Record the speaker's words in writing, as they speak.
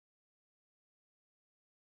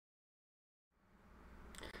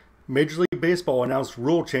Major League Baseball announced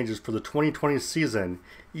rule changes for the 2020 season.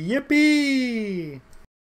 Yippee!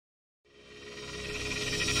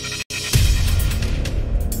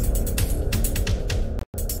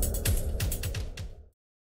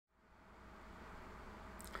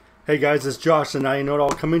 Hey guys, it's Josh and Now You Know It All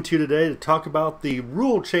coming to you today to talk about the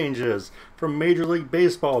rule changes from Major League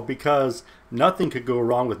Baseball, because nothing could go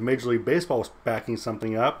wrong with Major League Baseball backing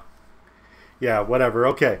something up. Yeah, whatever.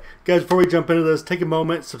 Okay, guys, before we jump into this, take a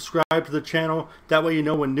moment, subscribe to the channel. That way you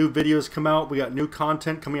know when new videos come out. We got new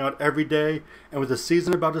content coming out every day. And with the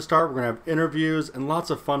season about to start, we're going to have interviews and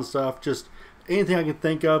lots of fun stuff. Just anything I can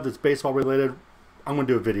think of that's baseball related, I'm going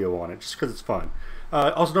to do a video on it just because it's fun.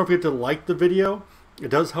 Also, don't forget to like the video. It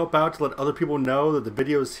does help out to let other people know that the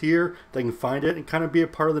video is here. They can find it and kind of be a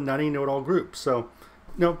part of the 90 Know It All group. So,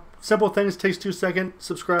 simple things, takes 2 seconds.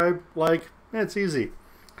 Subscribe, like, and it's easy.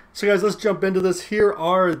 So guys, let's jump into this. Here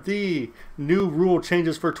are the new rule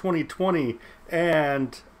changes for 2020,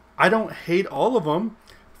 and I don't hate all of them.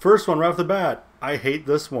 First one right off the bat, I hate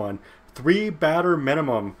this one. 3 batter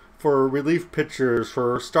minimum for relief pitchers,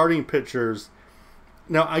 for starting pitchers.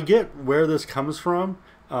 Now, I get where this comes from.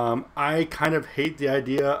 I kind of hate the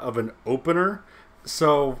idea of an opener.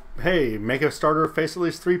 So, hey, make a starter face at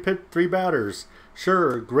least 3 batters.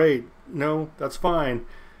 Sure, great. No, that's fine.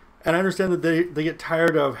 And I understand that they get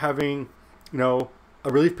tired of having, a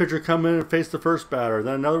relief pitcher come in and face the first batter,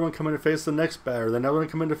 then another one come in and face the next batter, then another one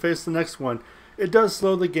come in to face the next one. It does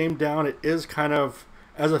slow the game down. It is kind of,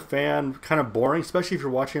 as a fan, kind of boring, especially if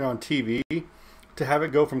you're watching it on TV, to have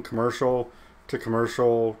it go from commercial to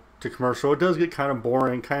commercial to commercial. It does get kind of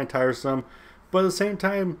boring, kind of tiresome. But at the same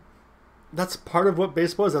time, that's part of what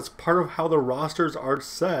baseball is. That's part of how the rosters are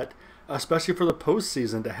set, especially for the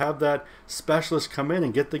postseason, to have that specialist come in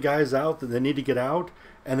and get the guys out that they need to get out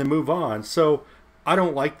and then move on. So I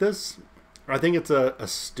don't like this. I think it's a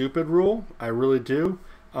stupid rule. I really do.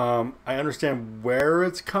 I understand where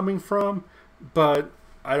it's coming from, but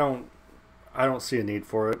I don't see a need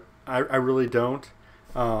for it. I really don't.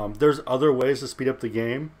 There's other ways to speed up the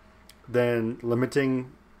game than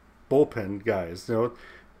limiting bullpen guys.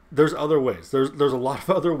 There's other ways. There's a lot of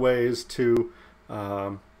other ways to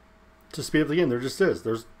speed up the game. There just is.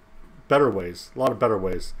 There's better ways, a lot of better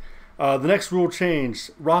ways. The next rule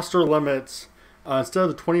change, roster limits. Instead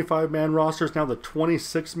of the 25-man roster, it's now the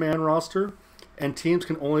 26-man roster, and teams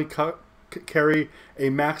can only carry a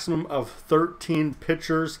maximum of 13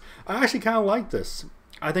 pitchers. I actually kind of like this.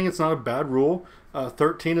 I think it's not a bad rule.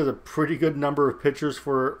 13 is a pretty good number of pitchers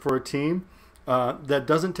for a team. That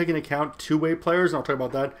doesn't take into account two-way players, and I'll talk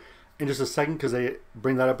about that in just a second because they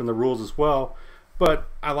bring that up in the rules as well. But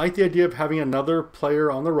I like the idea of having another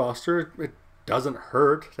player on the roster. It doesn't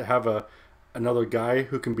hurt to have another guy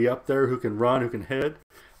who can be up there, who can run, who can hit.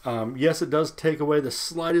 Yes, it does take away the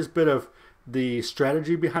slightest bit of the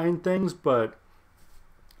strategy behind things, but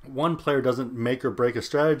one player doesn't make or break a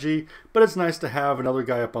strategy. But it's nice to have another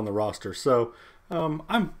guy up on the roster. So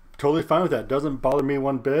I'm totally fine with that. It doesn't bother me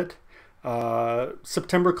one bit.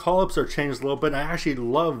 September call-ups are changed a little bit, and I actually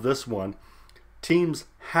love this one. Teams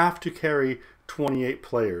have to carry 28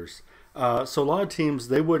 players. So a lot of teams,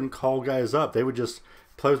 they wouldn't call guys up. They would just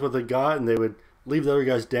play with what they got, and they would leave the other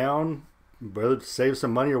guys down, whether to save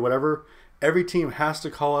some money or whatever. Every team has to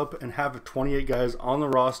call up and have 28 guys on the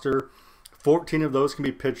roster. 14 of those can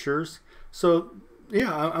be pitchers. So,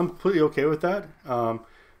 yeah, I'm completely okay with that.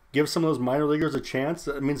 Give some of those minor leaguers a chance.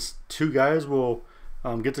 That means 2 guys will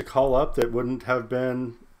get to call up that wouldn't have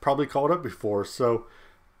been probably called up before. So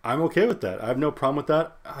I'm okay with that. I have no problem with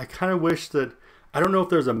that. I kind of wish that, I don't know if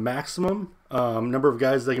there's a maximum number of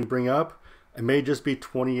guys they can bring up. It may just be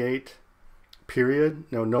 28, period.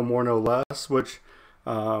 No more, no less, which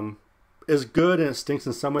is good, and it stinks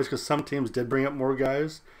in some ways because some teams did bring up more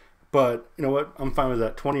guys. But you know what? I'm fine with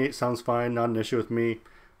that. 28 sounds fine. Not an issue with me.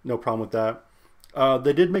 No problem with that.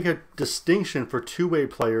 They did make a distinction for two-way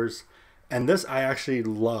players, and this I actually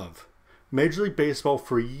love. Major League Baseball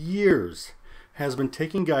for years has been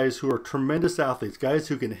taking guys who are tremendous athletes, guys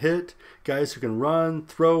who can hit, guys who can run,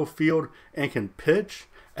 throw, field, and can pitch,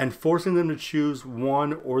 and forcing them to choose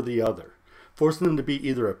one or the other. Forcing them to be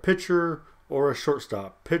either a pitcher or a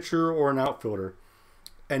shortstop, pitcher or an outfielder.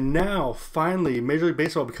 And now, finally, Major League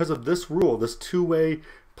Baseball, because of this rule, this two-way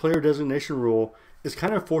player designation rule, is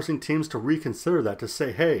kind of forcing teams to reconsider that, to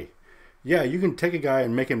say, hey, yeah, you can take a guy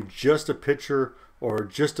and make him just a pitcher or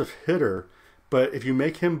just a hitter, but if you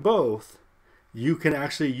make him both, you can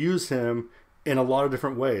actually use him in a lot of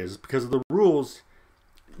different ways. Because of the rules,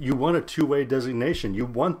 you want a two-way designation. You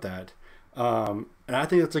want that. And I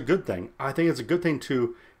think that's a good thing. I think it's a good thing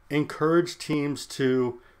to encourage teams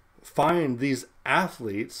to find these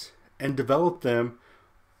athletes and develop them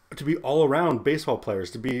to be all-around baseball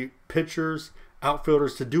players, to be pitchers,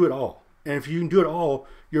 outfielders, to do it all. And if you can do it all,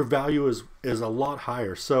 your value is a lot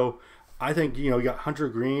higher. So I think, you got Hunter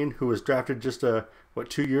Green, who was drafted just 2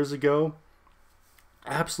 years ago.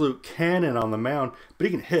 Absolute cannon on the mound, but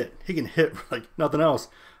he can hit. He can hit like nothing else.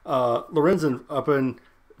 Lorenzen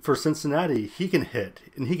for Cincinnati, he can hit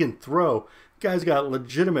and he can throw. Guy's got a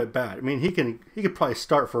legitimate bat. I mean, he could probably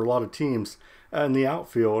start for a lot of teams in the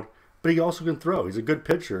outfield, but he also can throw. He's a good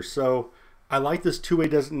pitcher. So I like this two-way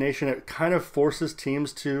designation. It kind of forces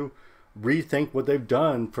teams to rethink what they've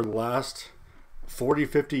done for the last 40,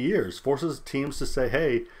 50 years. Forces teams to say,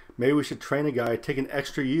 hey, maybe we should train a guy, take an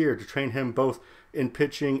extra year to train him both in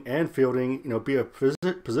pitching and fielding, be a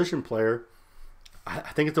position player.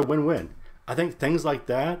 I think it's a win-win. I think things like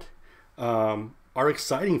that are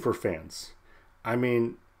exciting for fans. I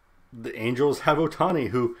mean, the Angels have Ohtani,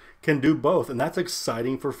 who can do both, and that's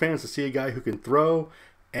exciting for fans to see a guy who can throw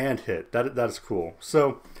and hit. That is cool.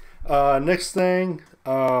 So next thing,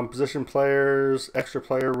 position players, extra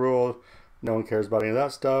player rule. No one cares about any of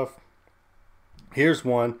that stuff. Here's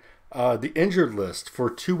one. The injured list for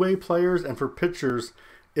two-way players and for pitchers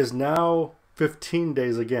is now 15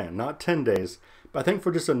 days again, not 10 days. But I think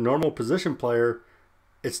for just a normal position player,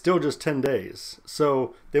 it's still just 10 days.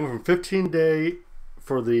 So they went from 15-day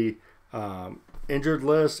for the injured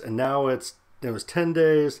list, and now it was 10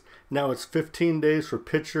 days. Now it's 15 days for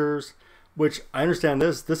pitchers, which I understand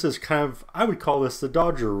this is kind of, I would call this the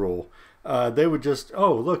Dodger rule. They would just,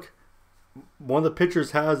 oh, look, one of the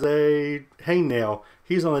pitchers has a hangnail.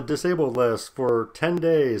 He's on the disabled list for 10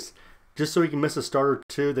 days just so he can miss a start or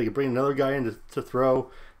two. They can bring another guy in to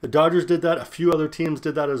throw. The Dodgers did that. A few other teams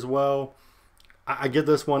did that as well. I get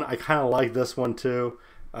this one. I kind of like this one too.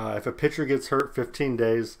 If a pitcher gets hurt, 15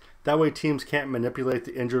 days. That way teams can't manipulate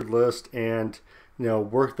the injured list and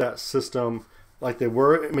work that system like they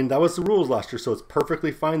were. I mean, that was the rules last year, so it's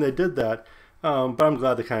perfectly fine they did that. But I'm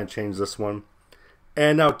glad they kind of changed this one.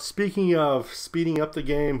 And now, speaking of speeding up the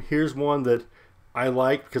game, here's one that I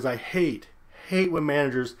like because I hate when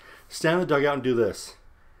managers stand in the dugout and do this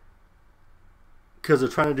because they're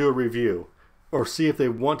trying to do a review or see if they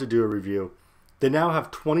want to do a review. They now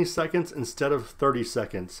have 20 seconds instead of 30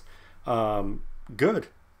 seconds. Good.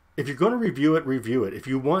 If you're going to review it, review it. If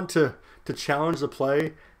you want to challenge the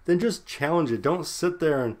play, then just challenge it. Don't sit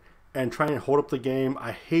there and try and hold up the game.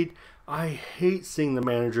 I hate seeing the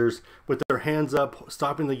managers with their hands up,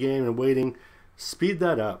 stopping the game and waiting. Speed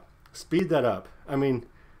that up. Speed that up. I mean,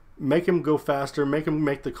 make him go faster. Make him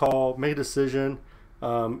make the call. Make a decision.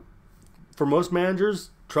 For most managers,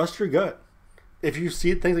 trust your gut. If you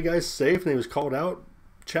think the guy's safe and he was called out,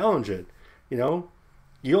 challenge it. You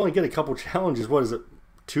only get a couple challenges. What is it?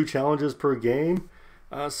 2 challenges per game.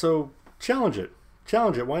 So challenge it.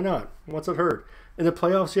 Challenge it. Why not? What's it hurt? In the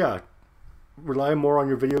playoffs, yeah, rely more on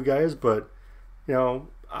your video guys, but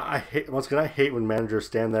I hate when managers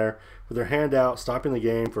stand there with their hand out, stopping the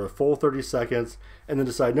game for a full 30 seconds, and then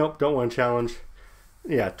decide, nope, don't want to challenge.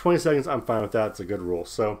 Yeah, 20 seconds, I'm fine with that. It's a good rule.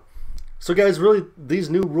 So guys, really, these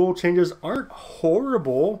new rule changes aren't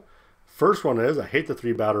horrible. First one is, I hate the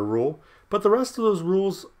 3-batter rule, but the rest of those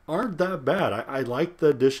rules aren't that bad. I like the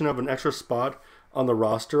addition of an extra spot on the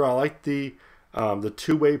roster. I like the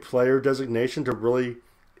two-way player designation to really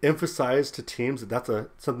emphasize to teams that that's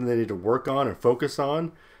something they need to work on and focus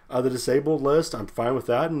on. The disabled list, I'm fine with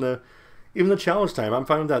that. And even the challenge time, I'm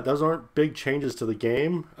fine with that. Those aren't big changes to the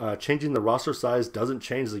game. Changing the roster size doesn't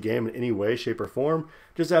change the game in any way, shape, or form.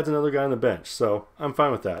 Just adds another guy on the bench. So I'm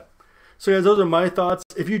fine with that. So guys, those are my thoughts.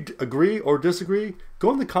 If you agree or disagree,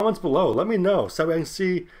 go in the comments below. Let me know so I can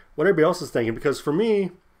see what everybody else is thinking. Because for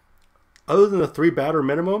me, other than the 3-batter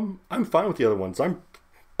minimum, I'm fine with the other ones.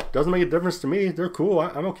 Doesn't make a difference to me. They're cool.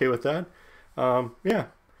 I'm okay with that. Yeah.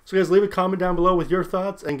 So guys, leave a comment down below with your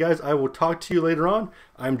thoughts. And guys, I will talk to you later on.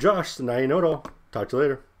 I'm Josh, so now you know it all. Talk to you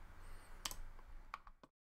later.